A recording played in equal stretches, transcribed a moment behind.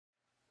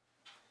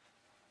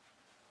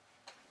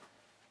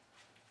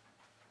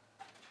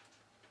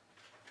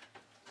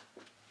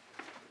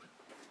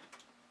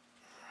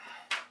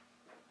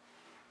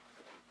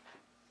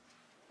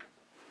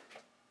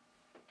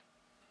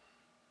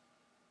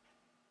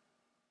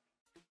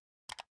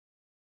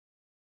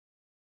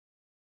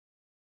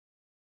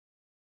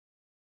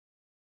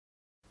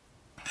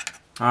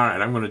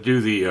Alright, I'm going to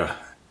do the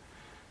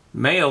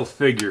male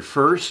figure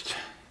first,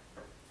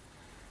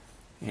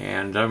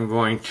 and I'm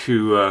going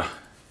to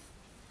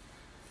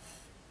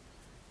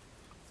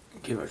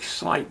give a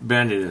slight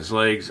bend in his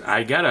legs.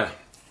 I gotta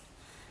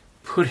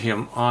put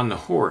him on the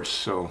horse,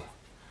 so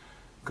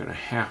I'm going to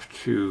have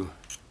to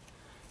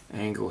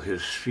angle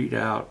his feet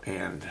out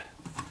and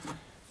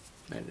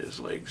bend his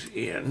legs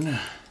in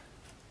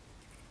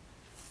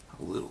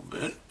a little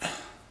bit.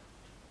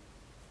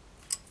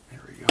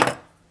 There we go.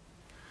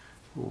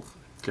 We'll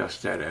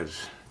adjust that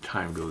as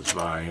time goes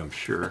by, I'm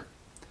sure.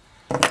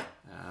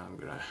 I'm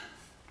going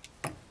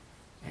to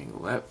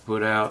angle that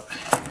foot out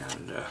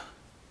and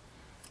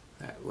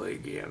that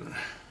leg in.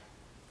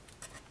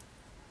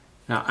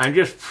 Now I'm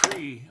just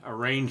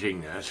pre-arranging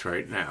this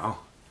right now,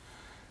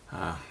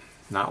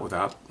 not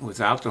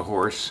without the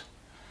horse,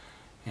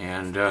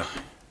 and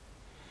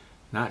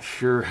not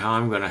sure how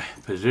I'm going to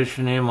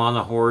position him on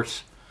the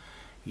horse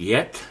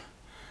yet.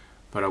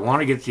 But I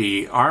want to get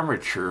the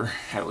armature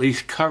at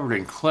least covered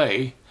in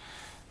clay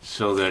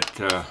so that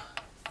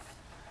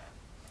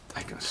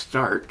I can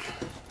start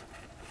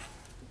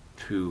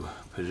to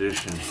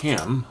position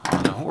him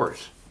on the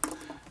horse.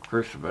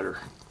 First I better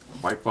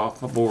wipe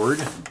off my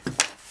board.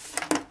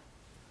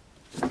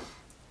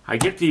 I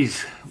get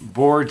these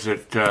boards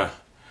at a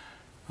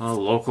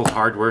local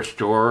hardware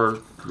store,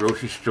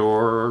 grocery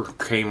store,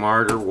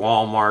 Kmart or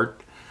Walmart.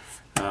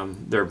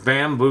 They're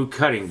bamboo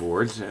cutting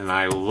boards, and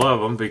I love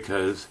them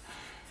because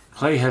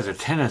clay has a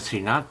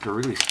tendency not to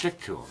really stick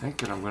to them. I think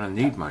that I'm going to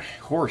need my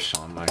horse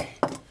on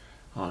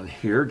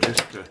here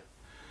just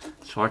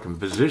so I can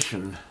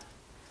position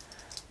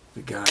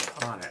the guy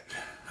on it.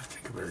 I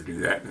think I better do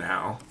that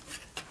now.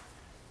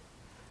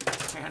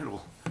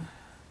 Handle.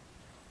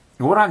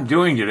 What I'm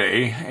doing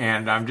today,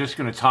 and I'm just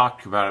going to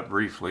talk about it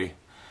briefly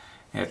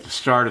at the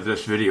start of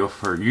this video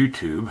for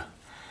YouTube,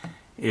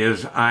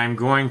 is I've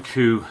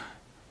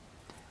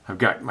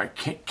got my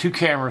two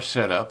cameras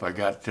set up. I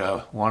got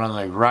one on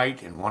the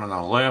right and one on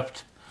the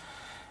left,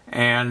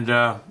 and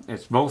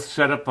it's both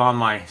set up on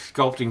my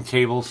sculpting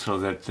table so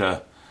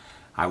that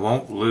I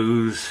won't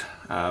lose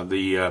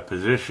the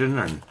position,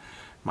 and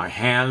my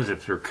hands,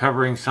 if they're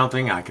covering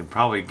something, I can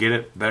probably get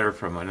it better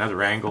from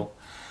another angle.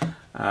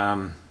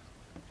 You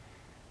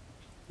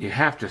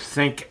have to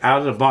think out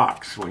of the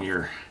box when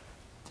you're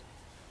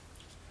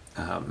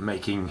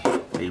making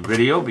a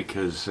video,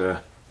 because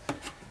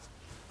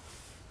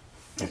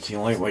it's the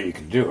only way you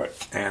can do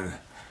it. And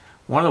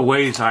one of the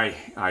ways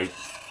I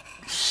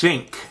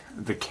sync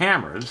the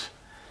cameras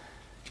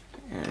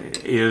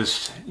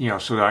is,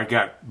 so that I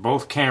got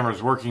both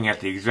cameras working at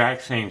the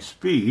exact same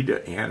speed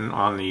and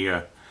on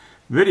the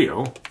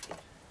video,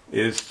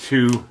 is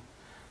to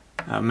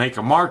make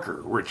a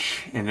marker,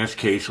 which in this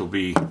case will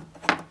be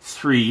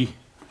 3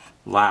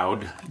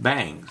 loud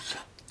bangs.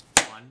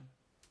 1.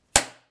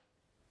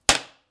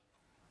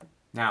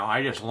 Now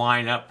I just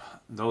line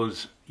up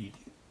those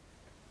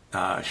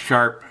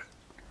sharp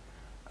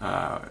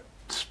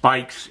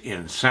spikes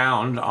in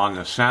sound on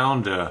the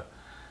sound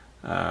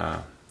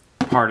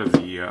part of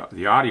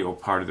the audio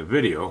part of the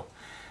video,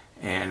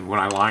 and when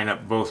I line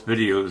up both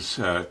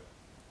videos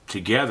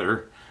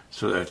together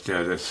so that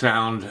the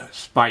sound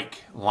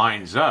spike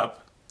lines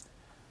up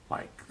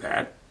like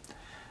that,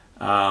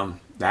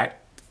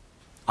 that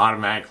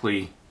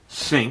automatically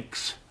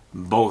syncs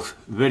both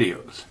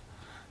videos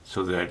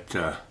so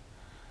that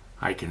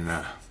I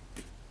can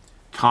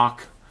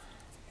talk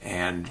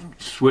and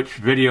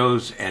switch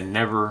videos and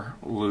never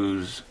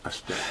lose a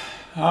step.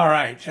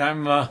 Alright,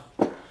 I'm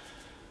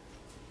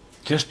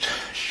just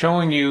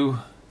showing you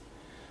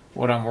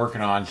what I'm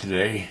working on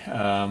today.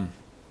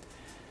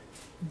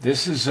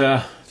 This is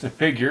the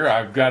figure.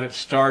 I've got it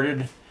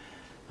started.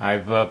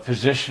 I've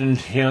positioned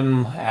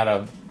him at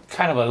a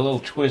kind of a little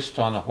twist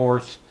on the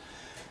horse.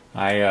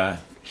 I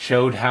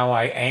showed how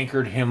I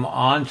anchored him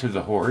onto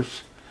the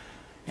horse,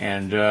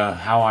 and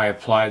how I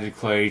applied the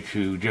clay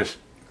to just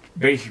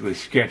basically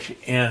sketch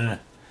in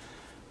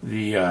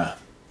the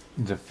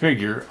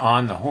figure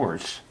on the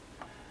horse.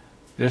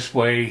 This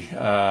way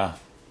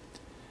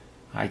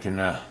I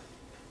can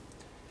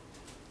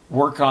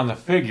work on the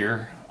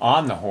figure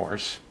on the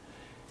horse,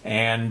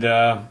 and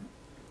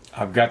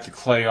I've got the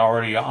clay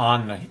already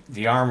on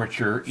the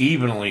armature,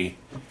 evenly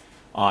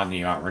on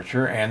the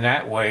armature, and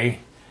that way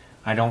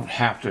I don't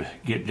have to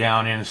get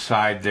down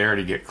inside there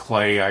to get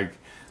clay.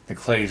 The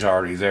clay's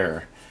already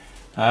there.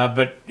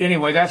 But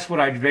anyway, that's what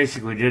I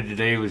basically did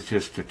today, was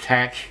just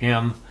attach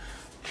him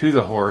to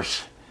the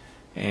horse,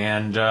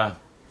 and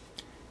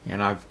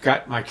I've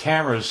got my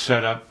cameras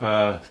set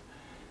up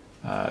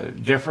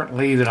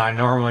differently than I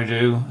normally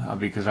do,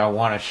 because I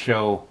want to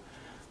show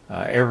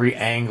every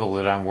angle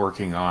that I'm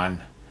working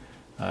on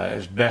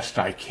as best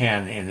I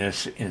can in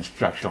this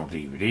instructional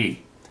DVD.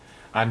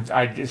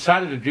 I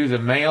decided to do the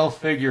male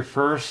figure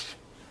first,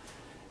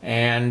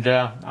 and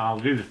I'll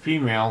do the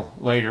female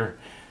later.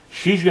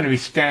 She's going to be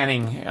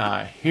standing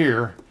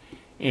here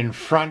in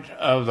front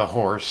of the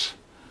horse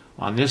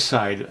on this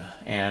side,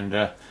 and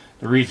the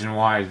reason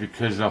why is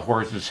because the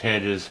horse's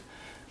head is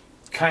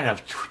kind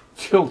of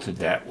tilted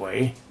that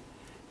way,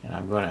 and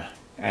I'm going to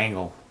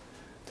angle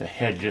the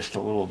head just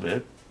a little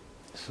bit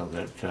so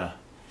that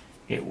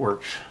it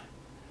works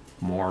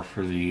more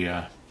for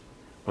the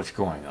what's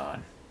going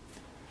on.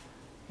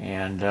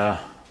 And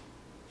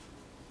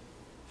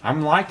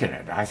I'm liking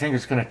it. I think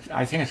it's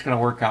gonna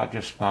work out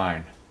just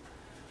fine.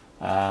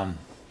 I've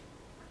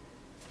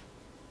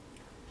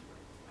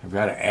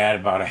got to add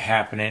about a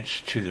 ½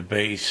 inch to the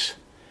base,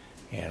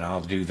 and I'll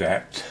do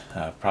that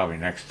probably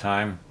next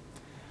time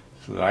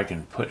so that I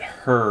can put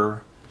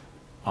her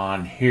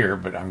on here.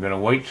 But I'm going to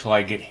wait till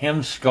I get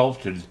him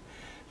sculpted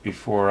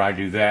before I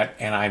do that,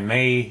 and I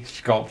may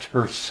sculpt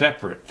her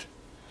separate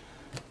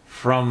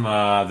from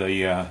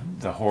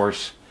the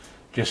horse,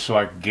 just so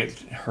I can get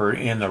her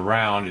in the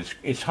round.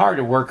 It's hard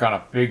to work on a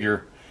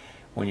figure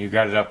when you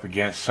got it up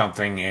against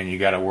something and you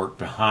got to work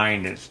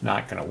behind. It's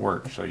not going to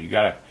work, so you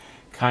got to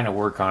kind of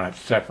work on it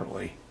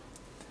separately.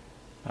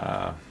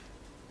 But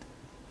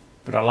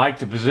I like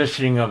the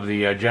positioning of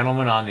the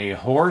gentleman on the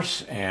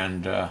horse,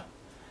 and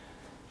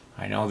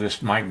I know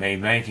this might be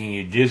making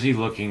you dizzy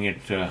looking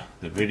at the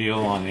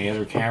video on the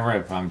other camera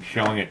if I'm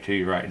showing it to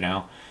you right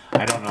now.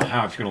 I don't know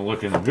how it's going to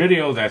look in the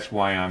video, that's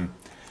why I'm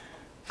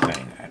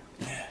saying that.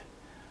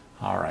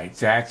 Alright,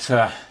 that's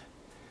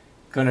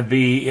going to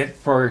be it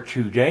for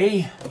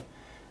today.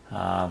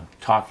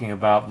 Talking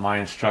about my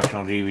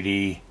instructional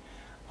DVD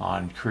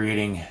on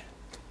creating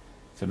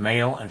the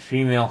male and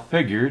female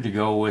figure to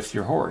go with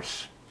your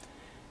horse.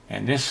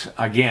 And this,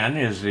 again,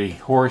 is the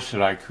horse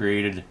that I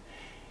created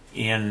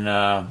in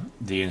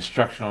the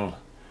instructional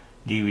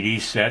DVD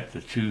set,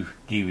 the 2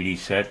 DVD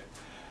set,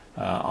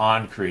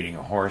 on creating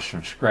a horse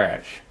from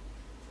scratch.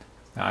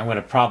 Now, I'm going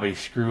to probably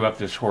screw up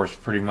this horse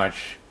pretty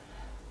much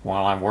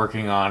while I'm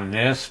working on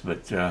this,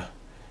 but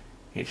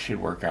it should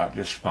work out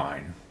just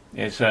fine.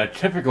 It's a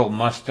typical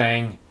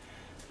Mustang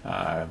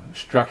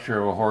structure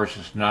of a horse.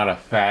 It's not a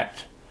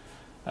fat,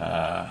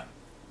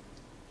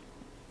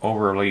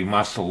 overly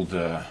muscled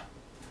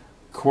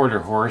quarter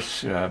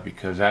horse,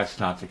 because that's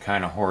not the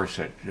kind of horse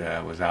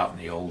that was out in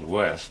the Old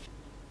West.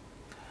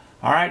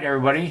 Alright,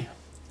 everybody,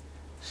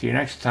 see you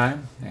next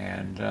time.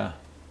 And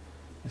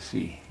let's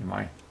see, am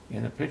I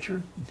in the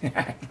picture?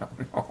 I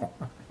don't know.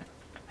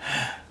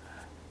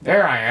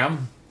 There I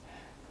am.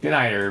 Good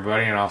night,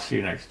 everybody, and I'll see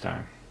you next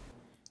time.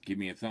 Give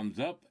me a thumbs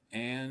up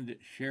and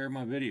share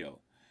my video.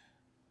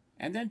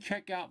 And then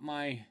check out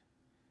my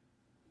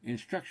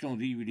instructional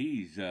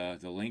DVDs,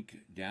 the link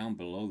down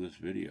below this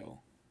video.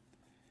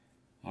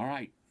 All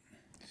right,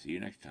 see you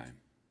next time.